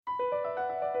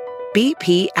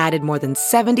BP added more than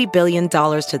 $70 billion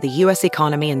to the U.S.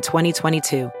 economy in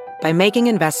 2022 by making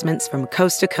investments from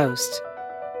coast to coast.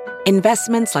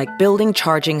 Investments like building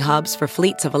charging hubs for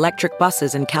fleets of electric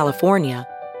buses in California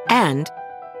and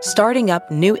starting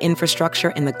up new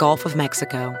infrastructure in the Gulf of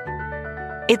Mexico.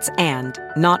 It's and,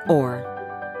 not or.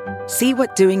 See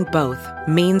what doing both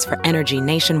means for energy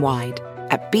nationwide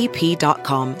at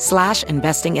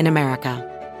bp.com/investing in America.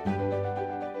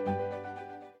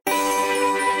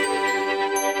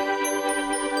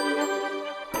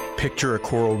 Picture a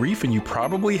coral reef and you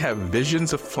probably have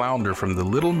visions of Flounder from The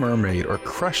Little Mermaid or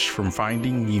Crush from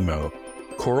Finding Nemo.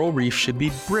 Coral reefs should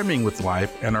be brimming with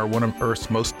life and are one of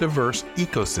Earth's most diverse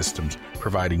ecosystems,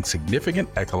 providing significant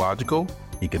ecological,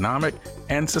 economic,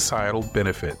 and societal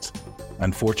benefits.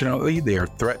 Unfortunately, they are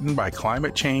threatened by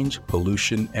climate change,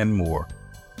 pollution, and more.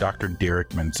 Dr. Derek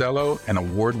Manzello, an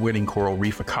award-winning coral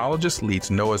reef ecologist, leads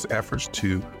NOAA's efforts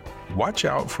to watch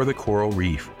out for the coral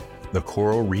reef. The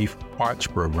Coral Reef Watch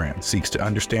program seeks to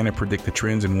understand and predict the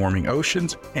trends in warming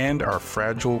oceans and our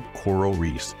fragile coral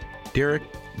reefs. Derek,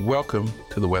 welcome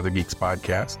to the Weather Geeks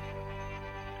podcast.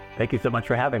 Thank you so much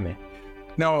for having me.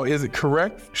 Now, is it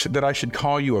correct that I should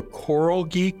call you a coral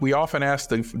geek? We often ask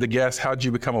the guests, how'd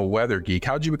you become a weather geek?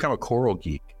 How'd you become a coral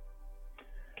geek?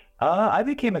 I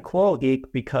became a coral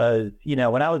geek because,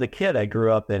 when I was a kid, I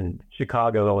grew up in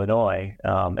Chicago, Illinois,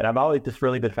 and I've always just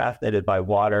really been fascinated by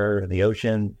water and the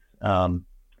oceans.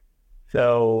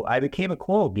 So I became a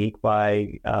coral geek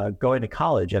by going to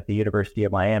college at the University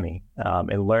of Miami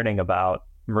and learning about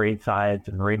marine science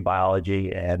and marine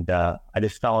biology. And I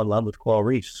just fell in love with coral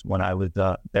reefs when I was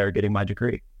there getting my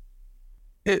degree.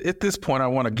 At this point, I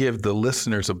want to give the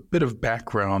listeners a bit of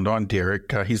background on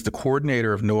Derek. He's the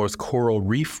coordinator of NOAA's Coral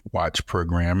Reef Watch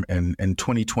program, and in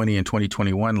 2020 and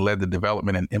 2021 led the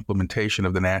development and implementation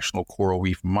of the National Coral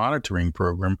Reef Monitoring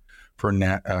Program for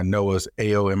NOAA's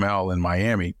AOML in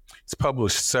Miami. He's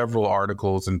published several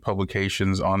articles and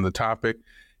publications on the topic.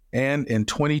 And in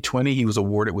 2020, he was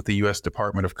awarded with the U.S.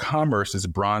 Department of Commerce's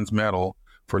Bronze Medal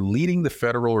for leading the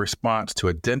federal response to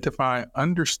identify,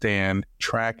 understand,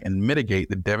 track, and mitigate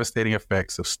the devastating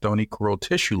effects of stony coral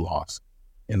tissue loss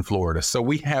in Florida. So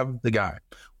we have the guy.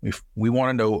 We want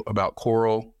to know about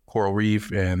coral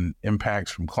reef, and impacts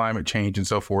from climate change and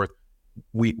so forth.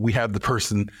 We have the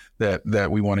person that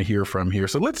we want to hear from here.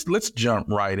 So let's jump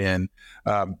right in.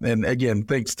 And again,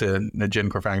 thanks to Jen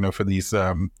Corfagno for these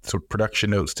sort of production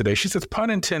notes today. She says, pun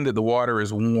intended, the water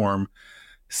is warm.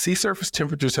 Sea surface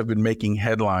temperatures have been making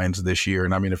headlines this year.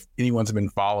 And I mean, if anyone's been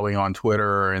following on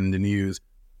Twitter or in the news,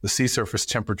 the sea surface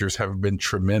temperatures have been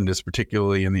tremendous,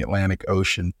 particularly in the Atlantic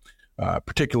Ocean,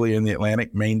 particularly in the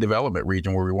Atlantic Main Development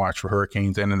region where we watch for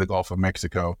hurricanes, and in the Gulf of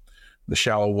Mexico. The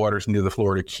shallow waters near the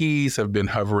Florida Keys have been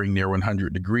hovering near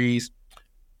 100 degrees.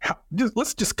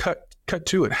 Let's just cut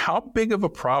to it. How big of a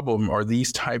problem are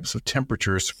these types of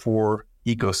temperatures for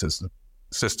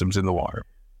systems in the water?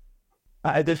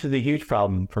 This is a huge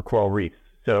problem for coral reefs.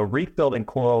 So reef-building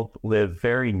corals live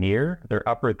very near their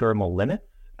upper thermal limits.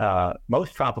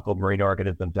 Most tropical marine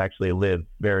organisms actually live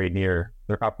very near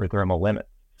their upper thermal limits.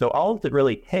 So all it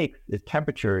really takes is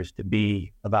temperatures to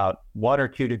be about 1 or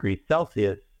 2 degrees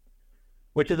Celsius,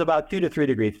 which is about 2 to 3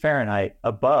 degrees Fahrenheit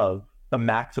above the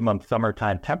maximum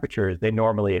summertime temperatures they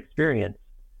normally experience.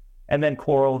 And then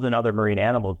corals and other marine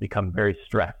animals become very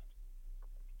stressed.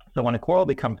 So when a coral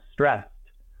becomes stressed,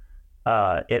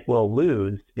 it will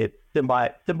lose its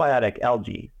symbiotic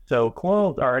algae. So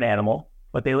corals are an animal,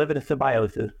 but they live in a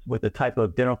symbiosis with a type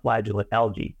of dinoflagellate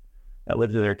algae that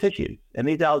lives in their tissues. And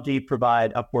these algae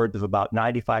provide upwards of about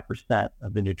 95%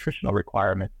 of the nutritional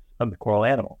requirements of the coral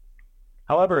animal.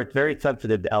 However, it's very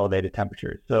sensitive to elevated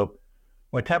temperatures. So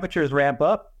when temperatures ramp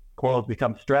up, corals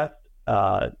become stressed.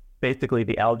 Basically,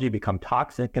 the algae become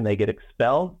toxic and they get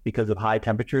expelled because of high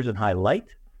temperatures and high light.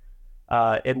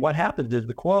 And what happens is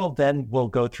the coral then will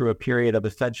go through a period of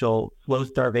essential slow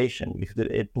starvation because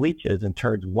it bleaches and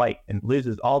turns white and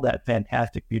loses all that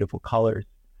fantastic, beautiful colors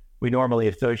we normally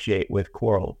associate with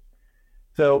corals.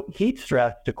 So heat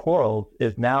stress to corals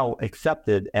is now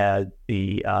accepted as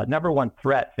the number one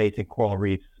threat facing coral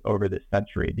reefs over this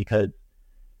century, because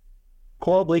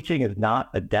coral bleaching is not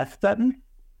a death sentence,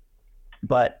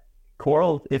 but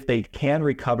corals, if they can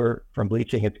recover from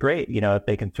bleaching, it's great, if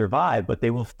they can survive, but they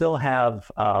will still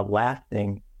have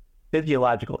lasting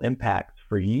physiological impacts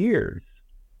for years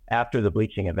after the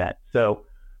bleaching event. So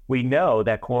we know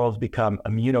that corals become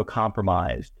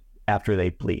immunocompromised after they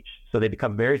bleach. So they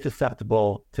become very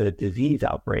susceptible to disease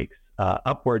outbreaks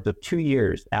upwards of 2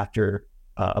 years after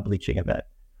a bleaching event.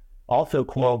 Also,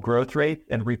 coral growth rates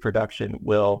and reproduction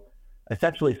will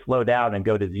essentially slow down and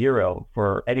go to zero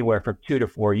for anywhere from 2 to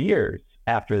 4 years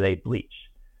after they bleach.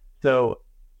 So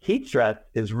heat stress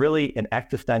is really an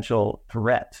existential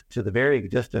threat to the very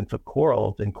existence of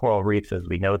corals and coral reefs as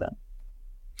we know them.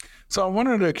 So I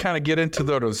wanted to kind of get into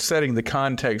those setting the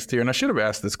context here. And I should have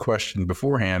asked this question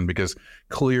beforehand because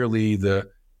clearly the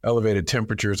elevated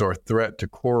temperatures are a threat to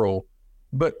coral.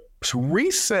 But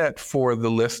reset for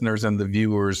the listeners and the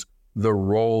viewers the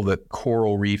role that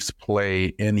coral reefs play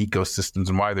in ecosystems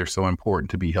and why they're so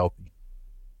important to be healthy.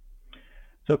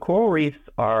 So coral reefs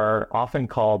are often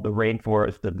called the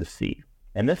rainforest of the sea.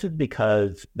 And this is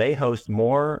because they host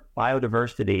more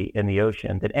biodiversity in the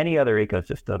ocean than any other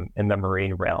ecosystem in the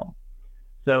marine realm.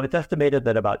 So it's estimated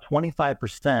that about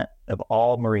 25% of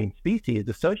all marine species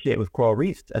associate with coral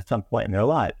reefs at some point in their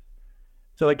lives.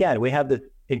 So again, we have this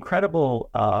incredible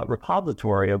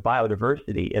repository of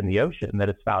biodiversity in the ocean that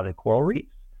is found in coral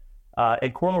reefs.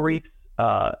 And coral reefs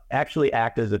actually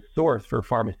act as a source for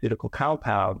pharmaceutical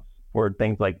compounds for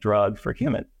things like drugs for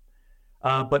humans.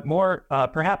 But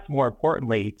perhaps more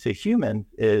importantly to humans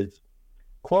is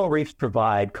coral reefs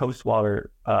provide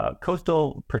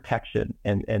coastal protection.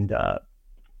 And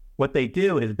what they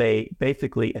do is they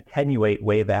basically attenuate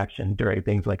wave action during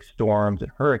things like storms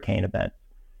and hurricane events,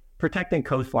 protecting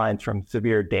coastlines from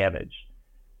severe damage.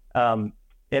 And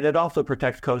it also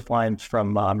protects coastlines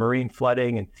from marine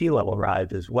flooding and sea level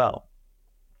rise as well.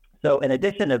 So in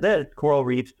addition to this, coral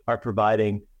reefs are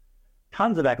providing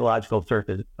tons of ecological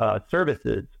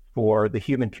services for the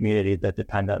human communities that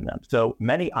depend on them. So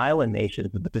many island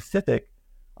nations in the Pacific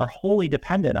are wholly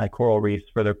dependent on coral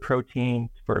reefs for their protein,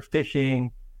 for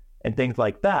fishing, and things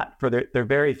like that, for their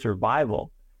very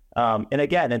survival. And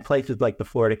again, in places like the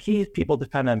Florida Keys, people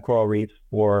depend on coral reefs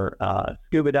for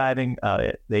scuba diving.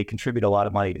 They contribute a lot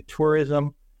of money to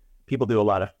tourism. People do a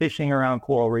lot of fishing around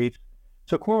coral reefs.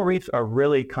 So coral reefs are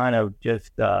really kind of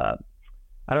just, I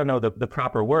don't know the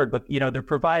proper word, but they're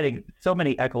providing so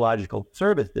many ecological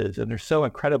services, and they're so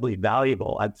incredibly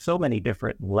valuable at so many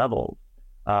different levels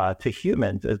to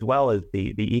humans as well as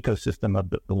the ecosystem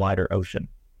of the wider ocean.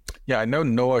 Yeah, I know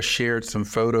NOAA shared some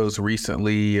photos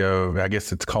recently of, I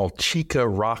guess it's called Chica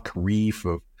Rock Reef,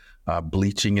 of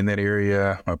bleaching in that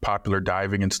area, a popular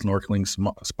diving and snorkeling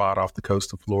spot off the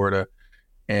coast of Florida.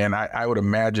 And I would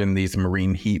imagine these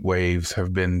marine heat waves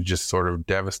have been just sort of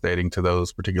devastating to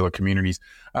those particular communities.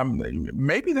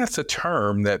 Maybe that's a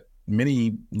term that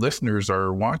many listeners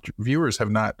or viewers have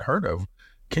not heard of.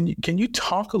 Can you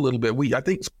talk a little bit? I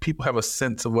think people have a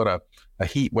sense of what a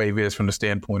heat wave is from the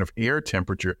standpoint of air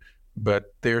temperature,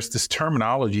 but there's this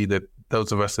terminology that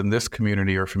those of us in this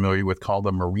community are familiar with called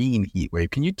a marine heat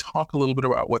wave. Can you talk a little bit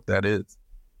about what that is?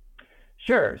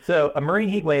 Sure. So a marine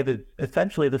heat wave is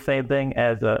essentially the same thing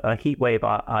as a heat wave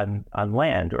on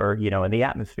land or in the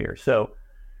atmosphere. So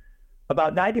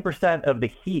about 90% of the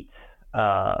heat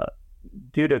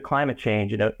due to climate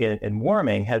change and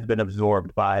warming has been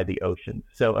absorbed by the ocean.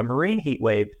 So a marine heat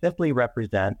wave simply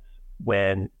represents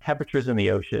when temperatures in the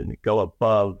ocean go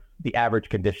above the average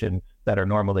conditions that are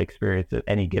normally experienced at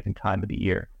any given time of the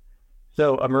year.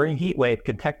 So a marine heat wave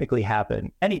can technically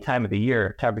happen any time of the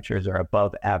year temperatures are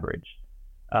above average.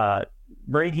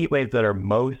 Marine heat waves that are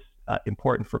most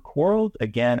important for corals,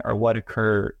 again, are what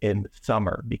occur in the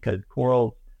summer because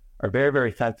corals are very,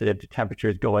 very sensitive to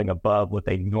temperatures going above what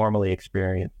they normally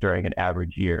experience during an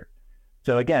average year.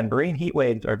 So again, marine heat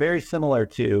waves are very similar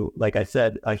to, like I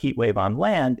said, a heat wave on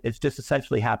land. It's just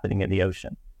essentially happening in the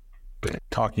ocean.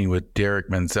 Talking with Derek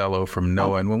Manzello from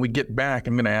NOAA. And when we get back,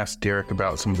 I'm going to ask Derek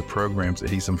about some of the programs that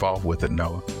he's involved with at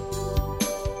NOAA.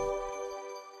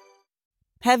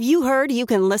 Have you heard you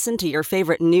can listen to your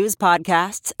favorite news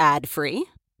podcasts ad-free?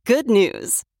 Good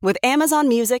news. With Amazon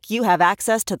Music, you have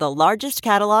access to the largest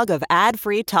catalog of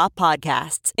ad-free top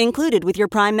podcasts included with your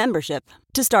Prime membership.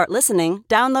 To start listening,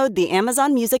 download the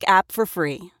Amazon Music app for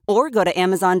free or go to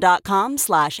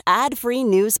amazon.com/ad-free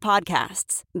news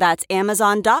podcasts. That's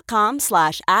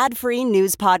amazon.com/ad-free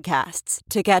news podcasts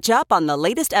to catch up on the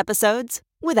latest episodes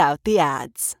without the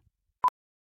ads.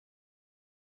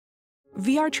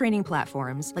 VR training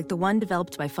platforms, like the one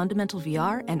developed by Fundamental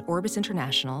VR and Orbis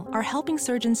International, are helping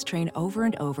surgeons train over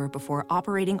and over before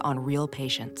operating on real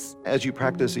patients. As you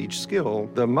practice each skill,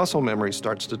 the muscle memory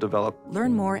starts to develop.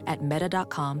 Learn more at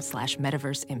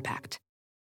meta.com/metaverseimpact.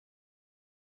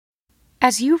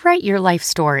 As you write your life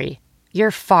story,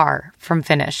 you're far from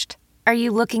finished. Are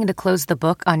you looking to close the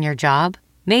book on your job?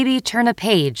 Maybe turn a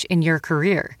page in your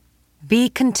career? Be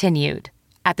continued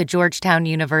at the Georgetown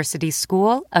University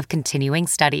School of Continuing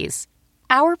Studies.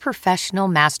 Our professional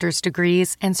master's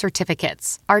degrees and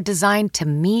certificates are designed to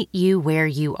meet you where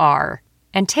you are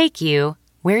and take you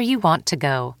where you want to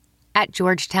go. At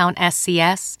Georgetown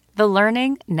SCS, the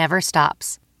learning never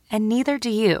stops, and neither do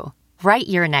you. Write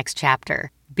your next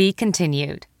chapter. Be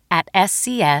continued at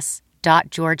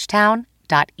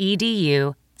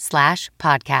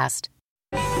scs.georgetown.edu/podcast.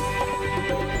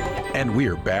 And we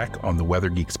are back on the Weather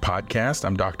Geeks podcast.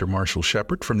 I'm Dr. Marshall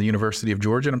Shepard from the University of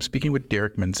Georgia, and I'm speaking with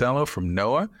Derek Manzello from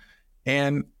NOAA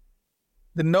and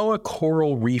the NOAA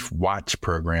Coral Reef Watch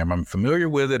program. I'm familiar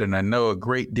with it and I know a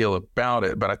great deal about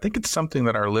it, but I think it's something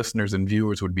that our listeners and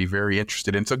viewers would be very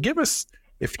interested in. So give us,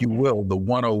 if you will, the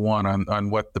 101 on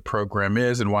what the program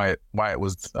is and why it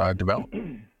was developed.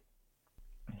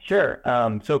 Sure.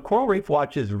 So Coral Reef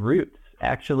Watch's roots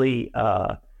actually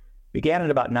began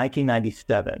in about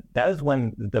 1997. That is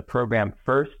when the program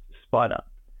first spun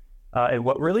up. And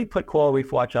what really put Coral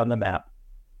Reef Watch on the map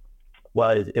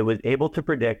was it was able to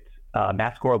predict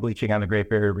mass coral bleaching on the Great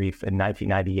Barrier Reef in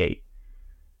 1998.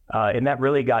 And that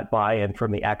really got buy-in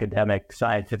from the academic,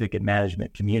 scientific, and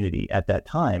management community at that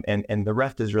time. And the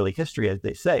rest is really history, as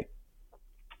they say.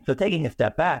 So taking a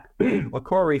step back, what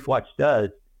Coral Reef Watch does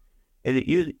is it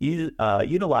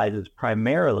utilizes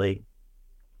primarily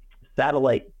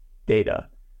satellite data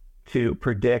to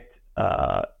predict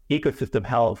ecosystem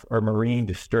health or marine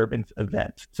disturbance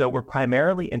events. So we're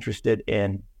primarily interested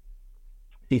in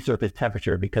sea surface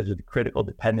temperature because of the critical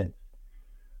dependence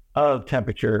of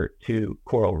temperature to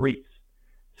coral reefs.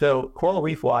 So Coral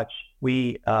Reef Watch,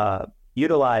 we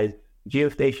utilize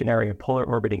geostationary and polar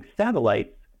orbiting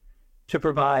satellites to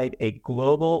provide a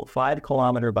global 5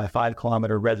 kilometer by 5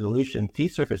 kilometer resolution sea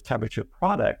surface temperature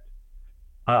product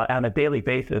on a daily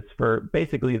basis for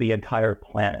basically the entire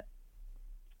planet.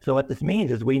 So what this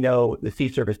means is we know the sea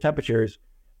surface temperatures,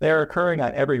 they're occurring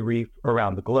on every reef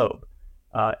around the globe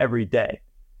every day.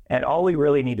 And all we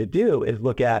really need to do is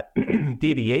look at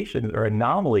deviations or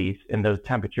anomalies in those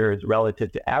temperatures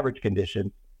relative to average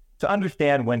conditions to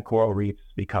understand when coral reefs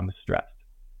become stressed.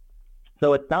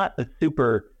 So it's not a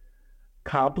super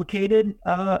complicated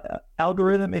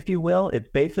algorithm, if you will. It's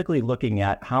basically looking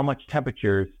at how much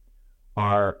temperatures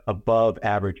are above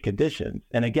average conditions.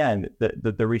 And again,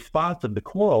 the response of the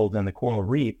corals and the coral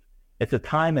reef, it's a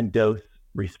time and dose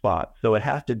response. So it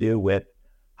has to do with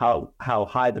how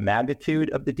high the magnitude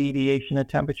of the deviation in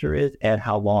temperature is and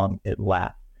how long it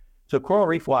lasts. So Coral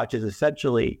Reef Watch is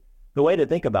essentially, the way to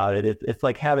think about it, it's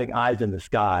like having eyes in the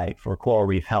sky for coral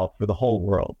reef health for the whole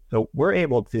world. So we're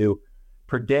able to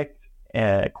predict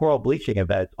coral bleaching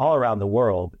events all around the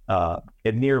world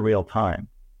in near real time.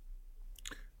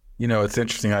 You know, it's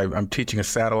interesting. I'm teaching a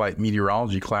satellite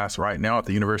meteorology class right now at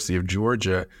the University of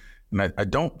Georgia, and I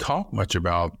don't talk much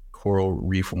about Coral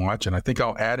Reef Watch, and I think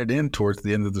I'll add it in towards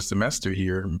the end of the semester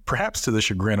here, perhaps to the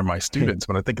chagrin of my students,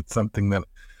 but I think it's something that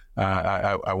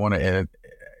I want to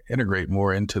integrate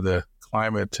more into the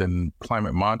climate and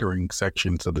climate monitoring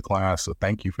sections of the class, so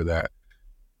thank you for that.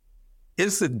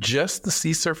 Is it just the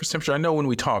sea surface temperature? I know when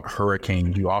we talk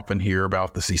hurricanes, you often hear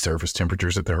about the sea surface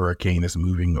temperatures that the hurricane is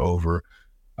moving over.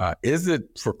 Is it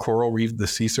for coral reef the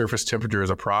sea surface temperature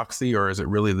as a proxy, or is it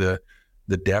really the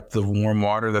depth of warm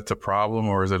water that's a problem,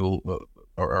 or is it, or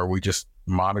are we just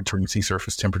monitoring sea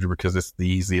surface temperature because it's the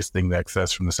easiest thing to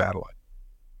access from the satellite?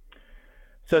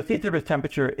 So sea surface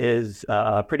temperature is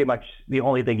pretty much the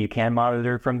only thing you can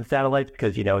monitor from the satellites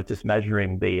because, you know, it's just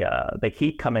measuring the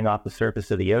heat coming off the surface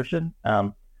of the ocean.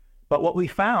 But what we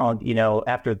found, you know,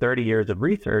 after 30 years of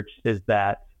research is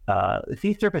that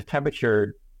sea surface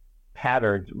temperature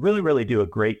patterns really do a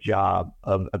great job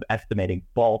of estimating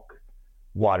bulk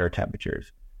water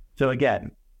temperatures. So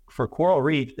again, for coral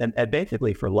reefs and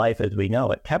basically for life as we know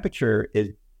it, temperature is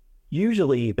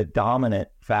usually the dominant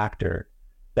factor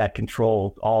that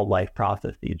controls all life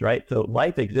processes, right? So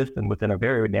life exists within a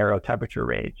very narrow temperature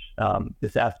range.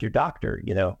 Just ask your doctor,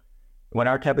 you know, when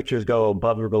our temperatures go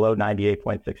above or below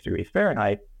 98.6 degrees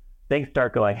Fahrenheit, things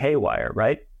start going haywire,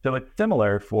 right? So it's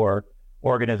similar for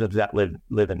organisms that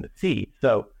live in the sea.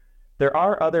 So there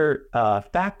are other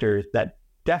factors that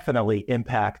definitely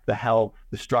impact the health,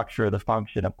 the structure, the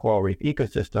function of coral reef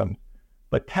ecosystems,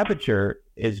 but temperature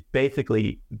is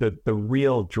basically the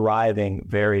real driving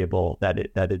variable that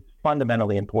is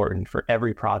fundamentally important for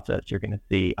every process you're going to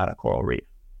see on a coral reef.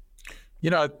 You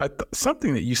know,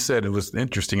 something that you said, it was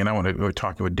interesting, and I want to go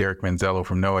talking with Derek Manzello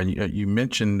from NOAA. You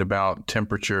mentioned about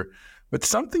temperature, but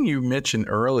something you mentioned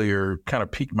earlier kind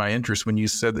of piqued my interest when you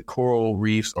said that coral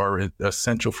reefs are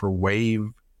essential for wave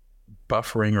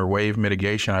buffering or wave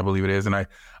mitigation, I believe it is. And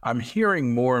I'm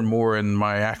hearing more and more in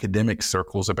my academic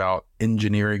circles about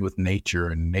engineering with nature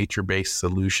and nature-based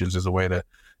solutions as a way to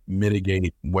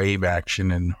mitigate wave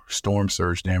action and storm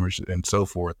surge damage and so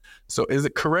forth. So is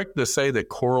it correct to say that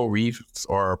coral reefs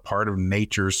are part of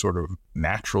nature's sort of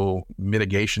natural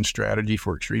mitigation strategy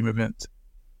for extreme events?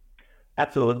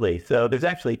 Absolutely. So there's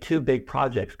actually two big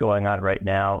projects going on right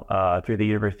now through the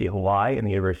University of Hawaii and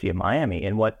the University of Miami.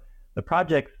 And what the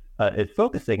project is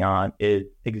focusing on is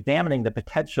examining the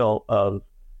potential of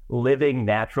living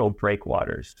natural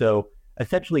breakwaters. So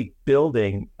essentially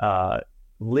building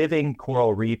living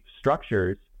coral reef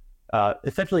structures,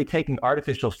 essentially taking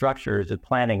artificial structures and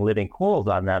planting living corals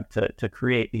on them to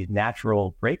create these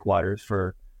natural breakwaters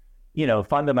for,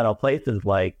 fundamental places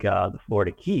like the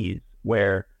Florida Keys,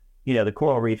 where, the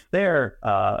coral reefs there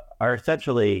are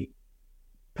essentially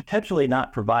potentially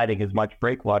not providing as much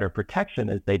breakwater protection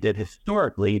as they did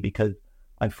historically because,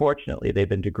 unfortunately, they've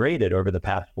been degraded over the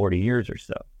past 40 years or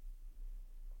so.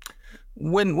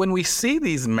 When we see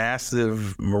these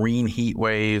massive marine heat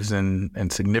waves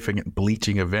and significant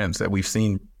bleaching events that we've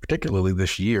seen, particularly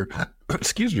this year,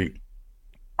 excuse me,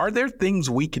 are there things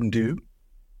we can do?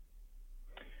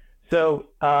 So,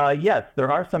 yes, there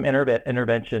are some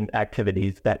intervention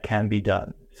activities that can be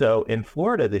done. So in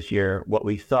Florida this year, what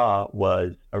we saw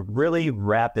was a really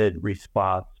rapid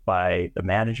response by the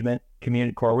management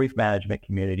community, coral reef management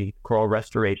community, coral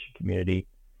restoration community,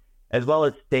 as well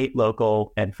as state,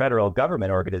 local, and federal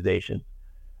government organizations.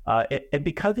 And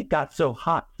because it got so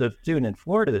hot so soon in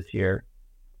Florida this year,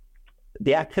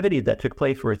 the activities that took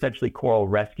place were essentially coral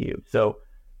rescue. So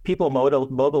people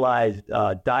mobilized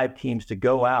dive teams to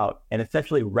go out and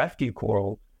essentially rescue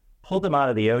corals, pull them out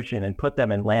of the ocean, and put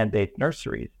them in land-based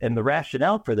nurseries. And the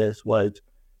rationale for this was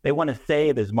they want to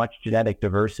save as much genetic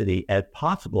diversity as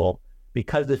possible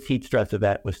because this heat stress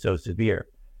event was so severe.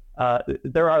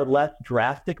 There are less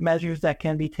drastic measures that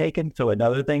can be taken. So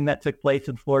another thing that took place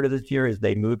in Florida this year is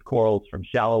they moved corals from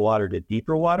shallow water to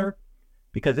deeper water,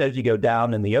 because as you go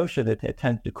down in the ocean, it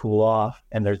tends to cool off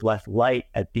and there's less light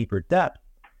at deeper depth.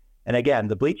 And again,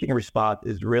 the bleaching response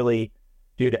is really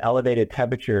due to elevated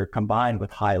temperature combined with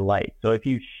high light. So if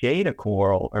you shade a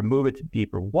coral or move it to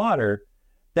deeper water,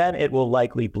 then it will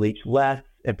likely bleach less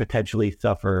and potentially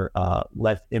suffer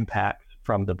less impacts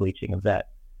from the bleaching event.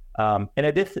 In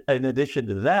addition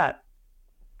to that,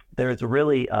 there's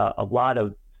really a lot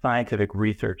of scientific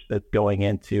research that's going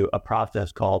into a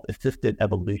process called assisted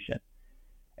evolution.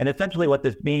 And essentially what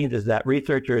this means is that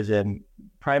researchers in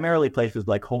primarily places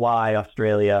like Hawaii,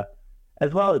 Australia,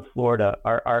 as well as Florida,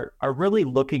 are really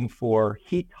looking for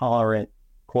heat-tolerant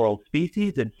coral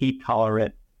species and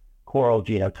heat-tolerant coral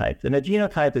genotypes. And a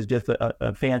genotype is just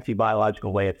a fancy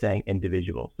biological way of saying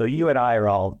individual. So you and I are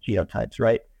all genotypes,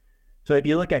 right? So if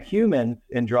you look at humans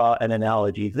and draw an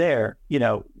analogy there,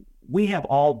 we have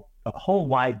a whole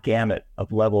wide gamut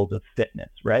of levels of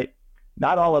fitness, right?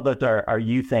 Not all of us are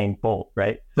Usain Bolt,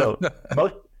 right? So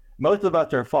most of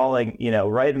us are falling,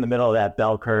 right in the middle of that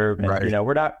bell curve, and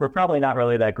right. We're probably not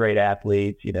really that great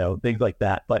athletes, things like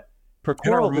that. But for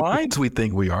corals, in our minds, we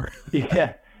think we are.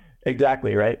 Yeah,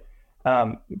 exactly, right.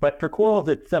 But for corals,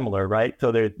 it's similar, right?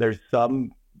 So there's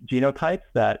some genotypes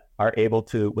that are able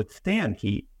to withstand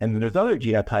heat, and there's other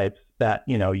genotypes that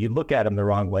you look at them the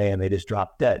wrong way and they just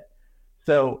drop dead.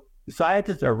 So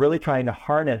scientists are really trying to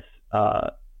harness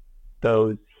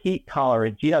those heat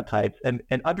tolerant genotypes and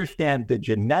understand the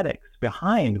genetics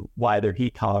behind why they're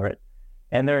heat tolerant,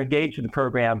 and they're engaged in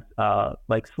programs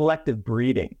like selective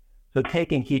breeding. So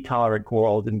taking heat tolerant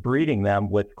corals and breeding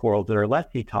them with corals that are less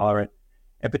heat tolerant,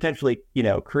 and potentially,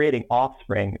 creating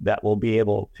offspring that will be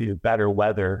able to better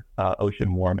weather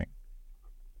ocean warming.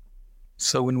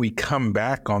 So when we come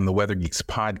back on the Weather Geeks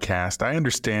podcast, I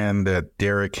understand that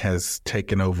Derek has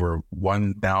taken over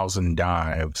 1,000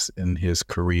 dives in his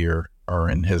career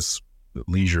or in his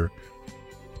leisure.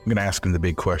 I'm going to ask him the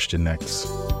big question next.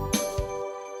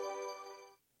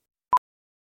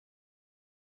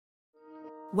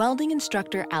 Welding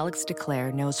instructor Alex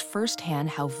DeClaire knows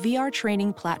firsthand how VR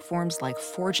training platforms like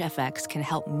ForgeFX can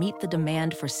help meet the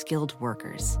demand for skilled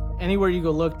workers. Anywhere you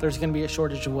go look, there's going to be a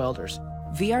shortage of welders.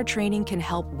 VR training can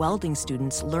help welding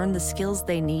students learn the skills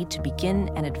they need to begin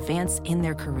and advance in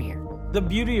their career. The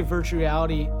beauty of virtual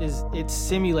reality is it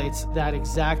simulates that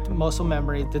exact muscle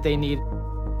memory that they need.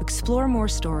 Explore more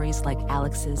stories like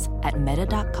Alex's at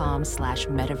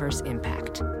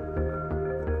meta.com/metaverseimpact.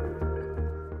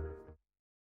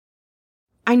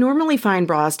 I normally find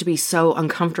bras to be so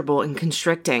uncomfortable and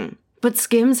constricting, but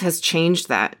Skims has changed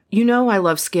that. I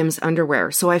love Skims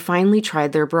underwear, so I finally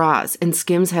tried their bras, and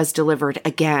Skims has delivered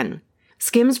again.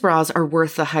 Skims bras are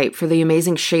worth the hype for the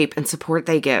amazing shape and support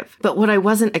they give, but what I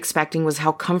wasn't expecting was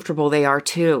how comfortable they are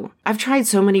too. I've tried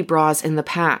so many bras in the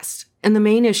past, And the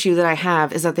main issue that I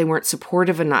have is that they weren't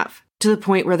supportive enough, to the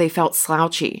point where they felt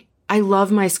slouchy. I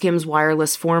love my Skims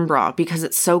wireless form bra because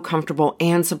it's so comfortable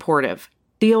and supportive.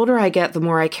 The older I get, the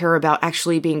more I care about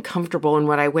actually being comfortable in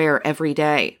what I wear every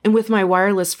day. And with my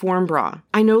wireless form bra,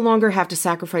 I no longer have to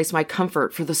sacrifice my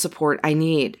comfort for the support I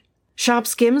need. Shop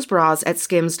Skims bras at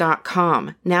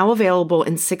skims.com, now available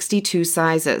in 62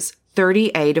 sizes,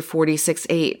 30A to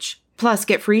 46H. Plus,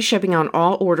 get free shipping on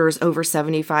all orders over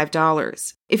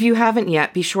 $75. If you haven't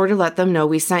yet, be sure to let them know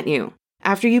we sent you.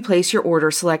 After you place your order,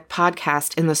 select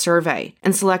podcast in the survey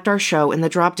and select our show in the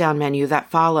drop-down menu that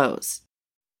follows.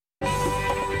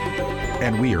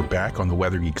 And we are back on the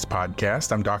Weather Geeks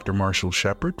podcast. I'm Dr. Marshall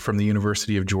Shepard from the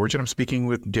University of Georgia. I'm speaking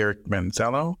with Derek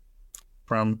Manzello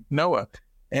from NOAA.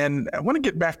 And I want to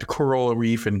get back to coral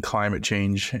reef and climate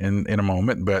change in a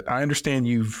moment, but I understand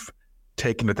you've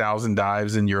taken 1,000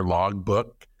 dives in your log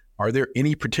book. Are there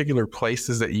any particular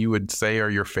places that you would say are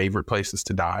your favorite places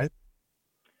to dive?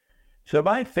 So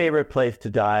my favorite place to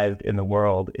dive in the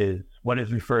world is what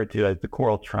is referred to as the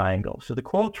Coral Triangle. So the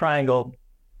Coral Triangle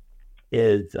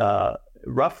is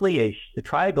roughly a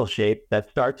triangle shape that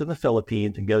starts in the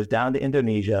Philippines and goes down to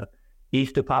Indonesia,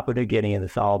 east of Papua New Guinea and the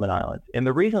Solomon Islands. And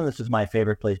the reason this is my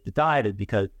favorite place to dive is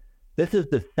because this is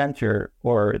the center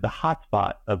or the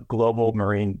hotspot of global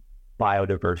marine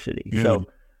biodiversity. So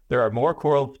there are more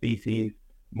coral species,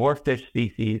 more fish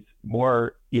species,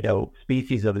 more,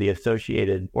 species of the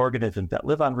associated organisms that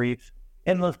live on reefs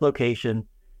in this location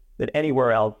than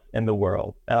anywhere else in the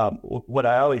world. What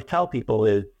I always tell people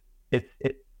is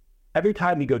every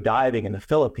time you go diving in the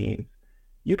Philippines,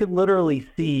 you can literally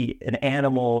see an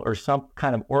animal or some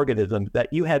kind of organism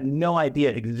that you had no idea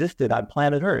existed on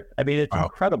planet Earth. I mean, it's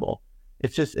incredible.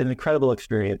 It's just an incredible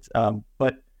experience.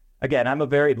 But again, I'm a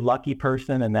very lucky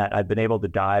person in that I've been able to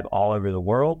dive all over the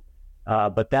world.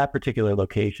 But that particular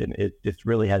location, it just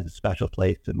really has a special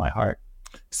place in my heart.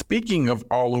 Speaking of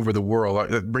all over the world,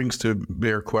 that brings to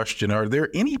bear a question. Are there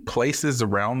any places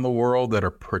around the world that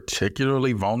are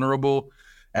particularly vulnerable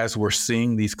as we're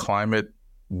seeing these climate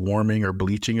warming or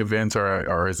bleaching events,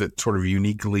 or is it sort of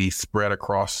uniquely spread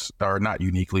across, or not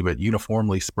uniquely, but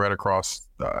uniformly spread across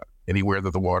anywhere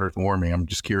that the water is warming? I'm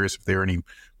just curious if there are any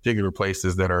particular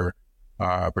places that are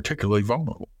particularly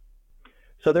vulnerable.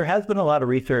 So there has been a lot of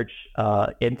research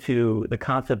into the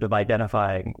concept of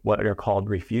identifying what are called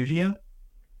refugia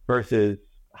versus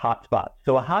hotspots.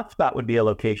 So a hotspot would be a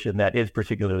location that is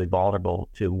particularly vulnerable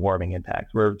to warming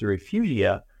impacts, whereas the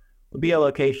refugia would be a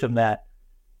location that,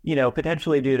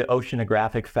 potentially due to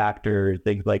oceanographic factors,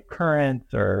 things like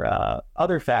currents or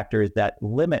other factors that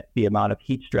limit the amount of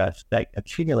heat stress that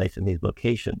accumulates in these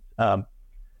locations.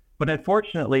 But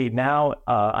unfortunately, now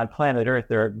on planet Earth,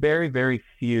 there are very, very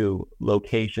few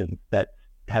locations that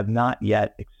have not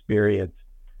yet experienced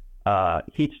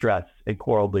heat stress and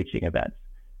coral bleaching events.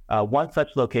 One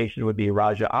such location would be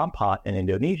Raja Ampat in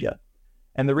Indonesia.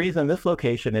 And the reason this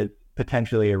location is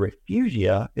potentially a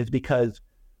refugia is because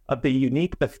of the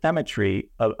unique bathymetry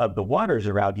of the waters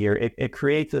around here. It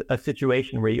creates a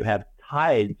situation where you have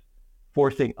tides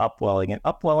forcing upwelling. And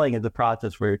upwelling is a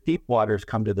process where deep waters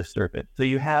come to the surface. So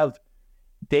you have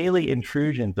daily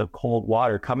intrusions of cold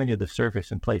water coming to the surface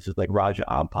in places like Raja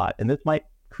Ampat, and this might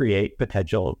create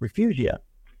potential refugia.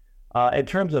 In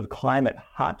terms of climate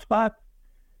hotspots,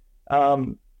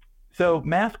 so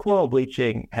mass coral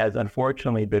bleaching has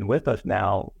unfortunately been with us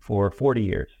now for 40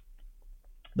 years.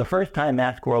 The first time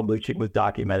mass coral bleaching was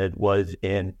documented was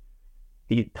in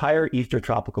the entire Eastern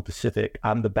Tropical Pacific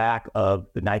on the back of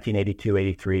the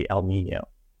 1982-83 El Nino,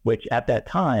 which at that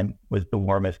time was the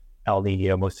warmest El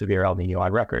Nino, most severe El Nino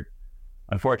on record.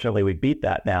 Unfortunately, we beat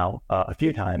that now a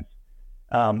few times.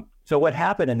 So what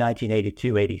happened in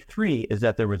 1982-83 is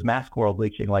that there was mass coral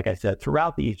bleaching, like I said,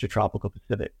 throughout the Eastern Tropical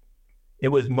Pacific. It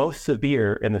was most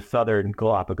severe in the southern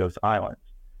Galapagos Islands.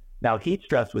 Now, heat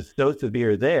stress was so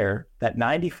severe there that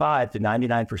 95 to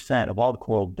 99% of all the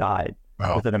coral died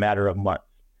within a matter of months.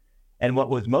 And what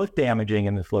was most damaging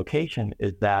in this location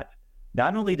is that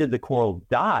not only did the coral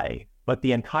die, but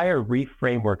the entire reef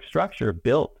framework structure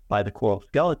built by the coral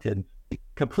skeletons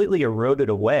completely eroded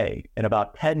away in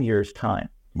about 10 years' time.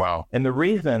 Wow. And the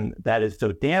reason that is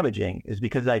so damaging is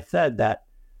because I said that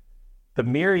the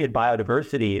myriad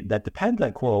biodiversity that depends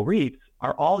on coral reefs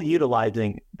are all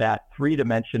utilizing that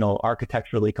three-dimensional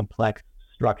architecturally complex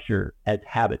structure as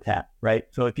habitat, right?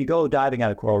 So if you go diving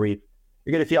on a coral reef,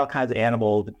 you're going to see all kinds of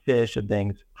animals and fish and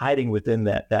things hiding within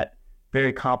that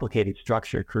very complicated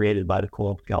structure created by the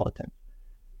coral skeleton.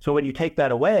 So when you take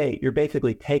that away, you're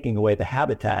basically taking away the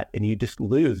habitat and you just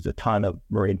lose a ton of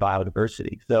marine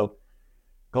biodiversity. So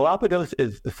Galapagos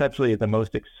is essentially the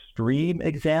most extreme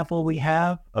example we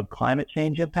have of climate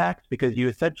change impacts because you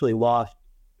essentially lost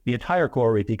the entire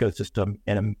coral reef ecosystem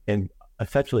in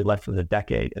essentially less than a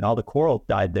decade, and all the corals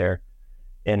died there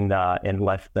in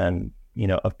less than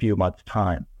a few months'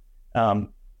 time.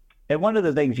 And one of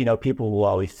the things people will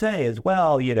always say is,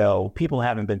 well, people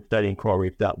haven't been studying coral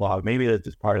reefs that long. Maybe this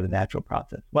is part of the natural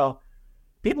process. Well,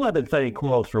 people have been studying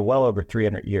corals for well over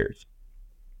 300 years.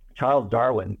 Charles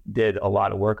Darwin did a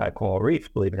lot of work on coral reefs,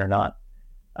 believe it or not.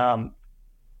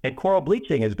 And coral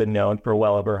bleaching has been known for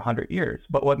well over 100 years.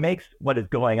 But what makes what is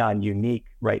going on unique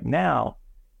right now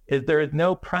is there is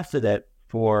no precedent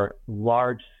for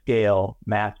large-scale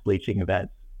mass bleaching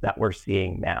events that we're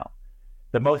seeing now.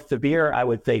 The most severe, I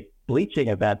would say, bleaching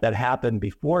event that happened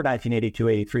before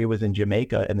 1982-83 was in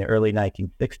Jamaica in the early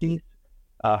 1960s.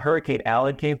 Hurricane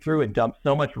Allen came through and dumped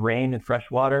so much rain and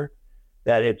fresh water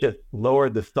that it just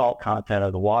lowered the salt content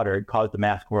of the water and caused a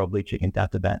mass coral bleaching and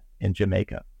death event in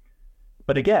Jamaica.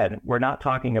 But again, we're not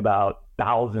talking about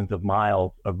thousands of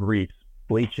miles of reefs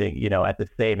bleaching, at the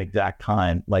same exact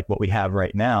time like what we have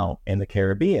right now in the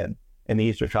Caribbean, in the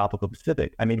Eastern Tropical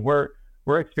Pacific. I mean, we're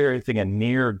experiencing a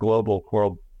near global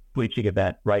coral bleaching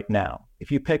event right now.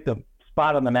 If you pick the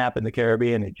spot on the map in the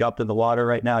Caribbean and jumped in the water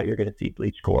right now, you're going to see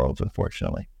bleached corals,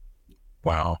 unfortunately.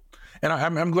 Wow. And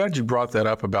I'm glad you brought that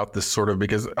up about this sort of,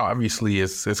 because obviously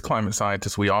as climate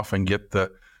scientists, we often get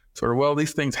the sort of, well,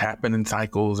 these things happen in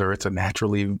cycles, or it's a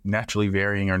naturally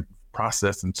varying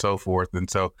process and so forth. And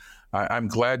so I'm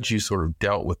glad you sort of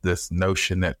dealt with this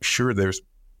notion that sure, there's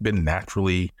been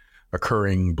naturally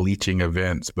occurring bleaching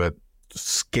events, but the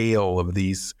scale of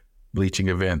these bleaching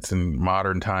events in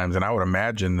modern times, and I would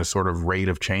imagine the sort of rate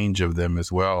of change of them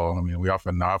as well. I mean, we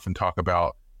often talk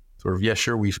about sort of, yeah,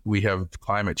 sure, we have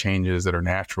climate changes that are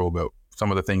natural, but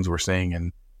some of the things we're seeing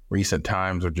in recent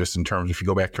times are just in terms, if you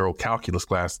go back to our old calculus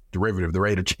class derivative, the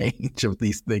rate of change of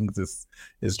these things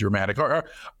is dramatic.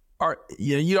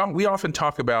 We often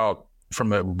talk about,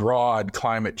 from a broad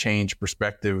climate change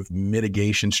perspective,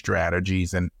 mitigation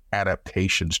strategies and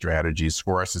adaptation strategies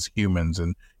for us as humans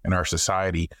and our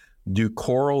society. Do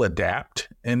coral adapt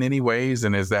in any ways?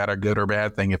 And is that a good or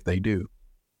bad thing if they do?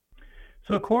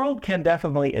 So coral can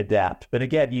definitely adapt. But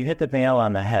again, you hit the nail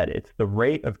on the head. It's the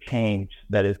rate of change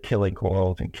that is killing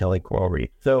corals and killing coral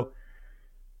reefs. So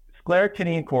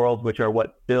scleractinian corals, which are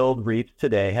what build reefs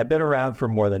today, have been around for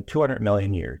more than 200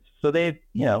 million years. So they've,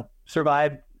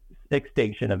 survived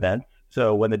extinction events.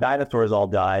 So when the dinosaurs all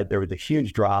died, there was a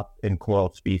huge drop in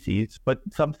coral species, but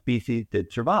some species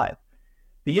did survive.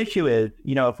 The issue is,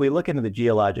 if we look into the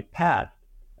geologic past,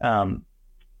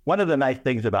 one of the nice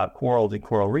things about corals and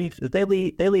coral reefs is they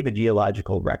leave a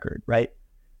geological record, right?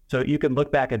 So you can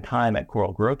look back in time at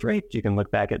coral growth rates. You can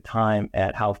look back at time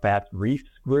at how fast reefs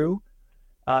grew.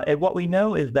 And what we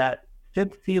know is that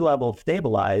since sea level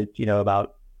stabilized,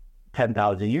 about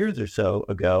 10,000 years or so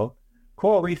ago,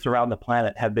 coral reefs around the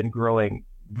planet have been growing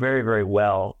very, very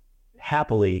well,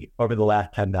 happily over the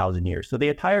last 10,000 years. So the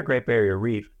entire Great Barrier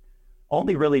Reef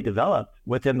only really developed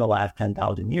within the last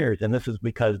 10,000 years. And this is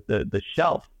because the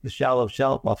shallow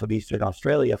shelf off of Eastern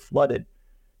Australia flooded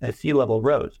as sea level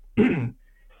rose.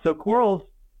 So corals,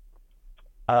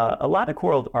 a lot of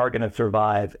corals are going to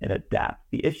survive and adapt.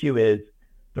 The issue is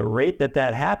the rate that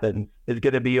happens is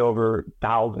going to be over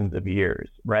thousands of years,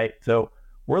 right? So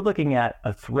we're looking at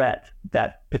a threat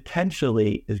that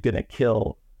potentially is going to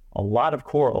kill a lot of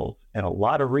corals and a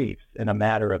lot of reefs in a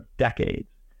matter of decades.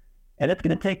 And it's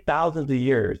going to take thousands of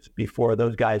years before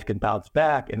those guys can bounce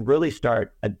back and really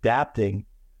start adapting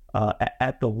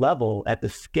at the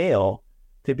scale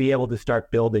to be able to start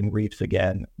building reefs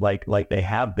again, like they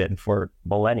have been for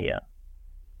millennia.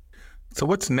 So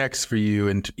what's next for you,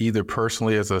 and either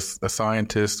personally as a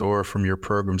scientist or from your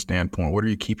program standpoint? What are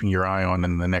you keeping your eye on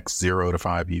in the next 0 to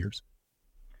 5 years?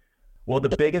 Well,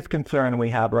 the biggest concern we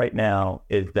have right now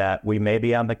is that we may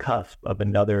be on the cusp of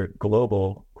another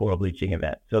global coral bleaching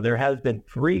event. So there has been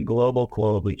 3 global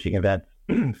coral bleaching events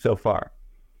so far.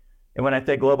 And when I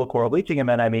say global coral bleaching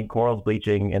event, I mean corals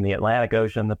bleaching in the Atlantic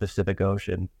Ocean, the Pacific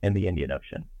Ocean, and the Indian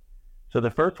Ocean. So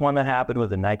the first one that happened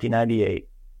was in 1998.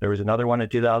 There was another one in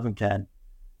 2010. And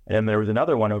then there was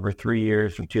another one over 3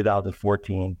 years from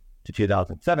 2014 to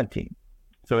 2017.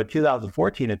 So in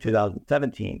 2014 and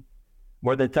 2017,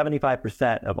 more than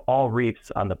 75% of all reefs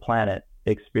on the planet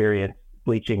experienced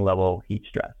bleaching level heat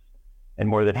stress. And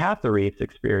more than half the reefs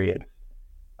experienced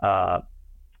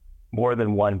more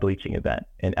than one bleaching event,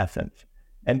 in essence.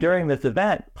 And during this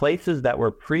event, places that were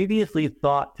previously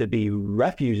thought to be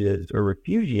refuges or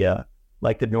refugia,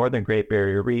 like the Northern Great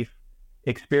Barrier Reef,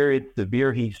 experienced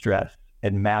severe heat stress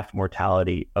and mass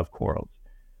mortality of corals.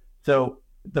 So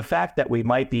the fact that we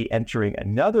might be entering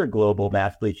another global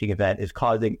mass bleaching event is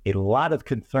causing a lot of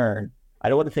concern. I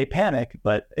don't want to say panic,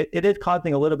 but it is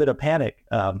causing a little bit of panic.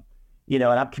 And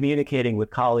I'm communicating with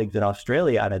colleagues in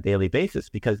Australia on a daily basis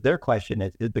because their question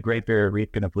is the Great Barrier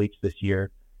Reef going to bleach this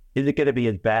year? Is it going to be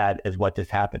as bad as what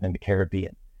just happened in the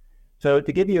Caribbean? So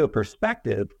to give you a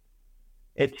perspective,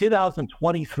 in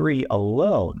 2023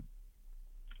 alone,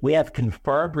 we have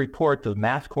confirmed reports of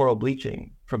mass coral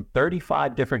bleaching from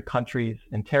 35 different countries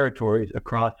and territories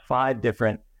across 5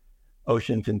 different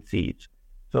oceans and seas.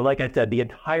 So like I said, the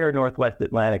entire Northwest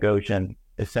Atlantic Ocean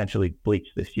essentially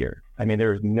bleached this year. I mean,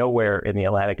 there was nowhere in the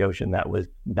Atlantic Ocean that was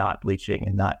not bleaching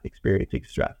and not experiencing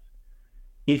stress.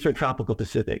 Eastern Tropical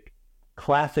Pacific,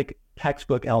 classic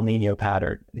textbook El Nino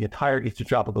pattern. The entire Eastern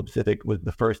Tropical Pacific was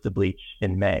the first to bleach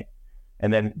in May.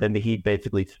 And then the heat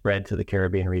basically spread to the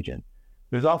Caribbean region.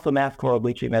 There's also mass coral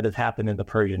bleaching that has happened in the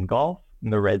Persian Gulf, in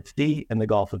the Red Sea, and the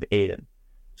Gulf of Aden.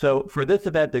 So for this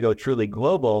event to go truly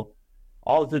global,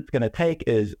 all it's going to take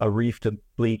is a reef to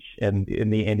bleach in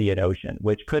the Indian Ocean,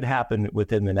 which could happen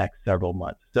within the next several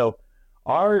months. So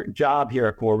our job here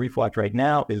at Coral Reef Watch right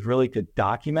now is really to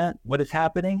document what is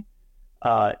happening,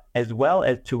 as well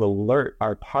as to alert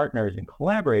our partners and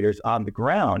collaborators on the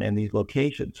ground in these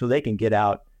locations so they can get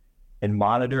out and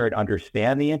monitor and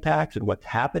understand the impacts and what's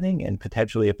happening and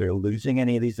potentially if they're losing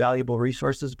any of these valuable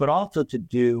resources, but also to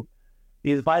do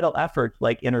these vital efforts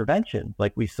like intervention,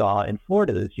 like we saw in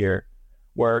Florida this year,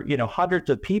 where,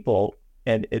 hundreds of people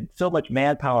and so much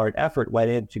manpower and effort went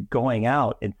into going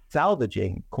out and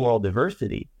salvaging coral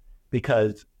diversity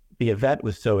because the event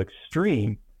was so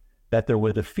extreme that there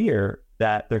was a fear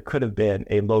that there could have been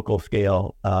a local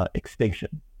scale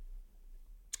extinction.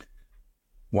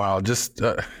 Wow, just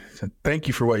thank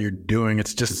you for what you're doing.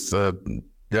 It's just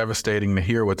devastating to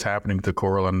hear what's happening to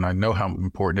coral, and I know how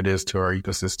important it is to our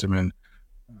ecosystem and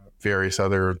various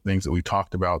other things that we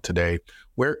talked about today.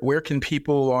 Where can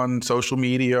people on social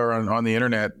media or on the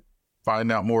internet find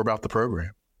out more about the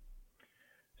program?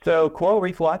 So Coral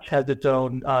Reef Watch has its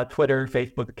own Twitter,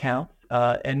 Facebook account,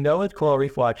 and NOAA's Coral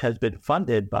Reef Watch has been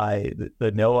funded by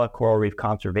the NOAA Coral Reef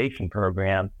Conservation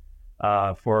Program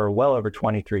for well over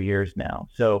 23 years now.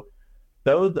 So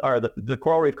those are the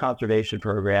Coral Reef Conservation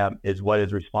Program is what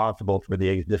is responsible for the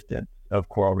existence of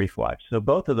Coral Reef Watch. So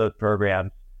both of those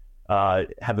programs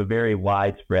have a very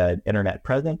widespread internet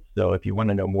presence. So if you want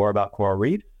to know more about coral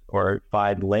reefs or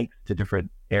find links to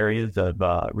different areas of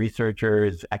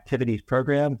researchers, activities,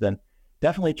 programs, then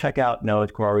definitely check out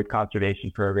NOAA's Coral Reef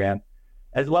Conservation Program,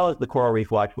 as well as the Coral Reef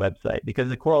Watch website, because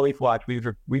the Coral Reef Watch,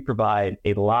 we provide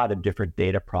a lot of different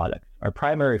data products. Our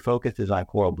primary focus is on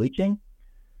coral bleaching,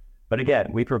 but again,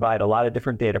 we provide a lot of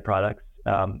different data products.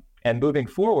 And moving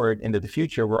forward into the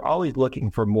future, we're always looking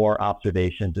for more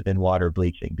observations of in-water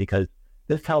bleaching because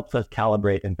this helps us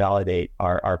calibrate and validate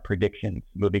our predictions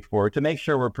moving forward to make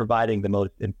sure we're providing the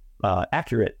most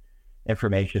accurate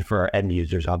information for our end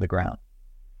users on the ground.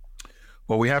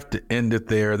 Well, we have to end it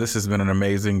there. This has been an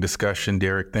amazing discussion.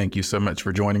 Derek, thank you so much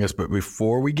for joining us. But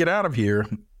before we get out of here,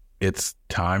 it's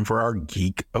time for our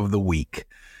Geek of the Week.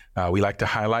 We like to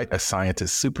highlight a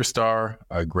scientist superstar,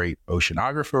 a great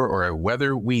oceanographer, or a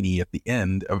weather weenie at the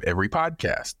end of every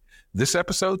podcast. This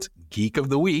episode's Geek of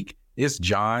the Week is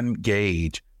John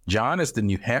Gage. John is the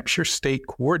New Hampshire State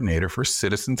Coordinator for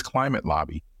Citizens Climate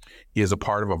Lobby. He is a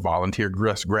part of a volunteer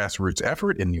grassroots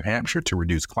effort in New Hampshire to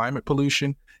reduce climate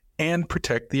pollution and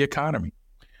protect the economy.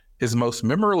 His most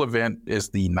memorable event is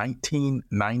the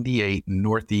 1998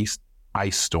 Northeast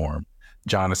ice storm.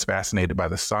 John is fascinated by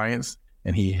the science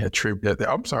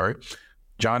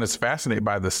John is fascinated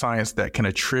by the science that can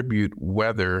attribute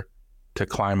weather to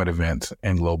climate events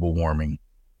and global warming.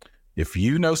 If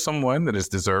you know someone that is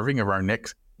deserving of our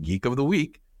next Geek of the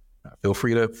Week, feel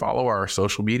free to follow our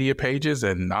social media pages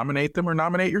and nominate them or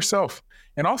nominate yourself.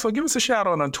 And also give us a shout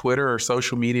out on Twitter or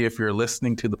social media if you're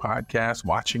listening to the podcast,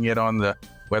 watching it on the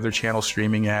Weather Channel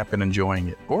streaming app and enjoying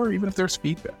it, or even if there's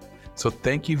feedback. So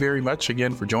thank you very much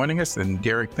again for joining us. And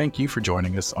Derek, thank you for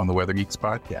joining us on the Weather Geeks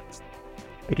podcast.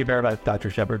 Thank you very much, Dr.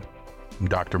 Shepard. I'm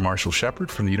Dr. Marshall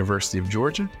Shepard from the University of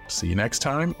Georgia. See you next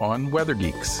time on Weather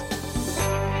Geeks.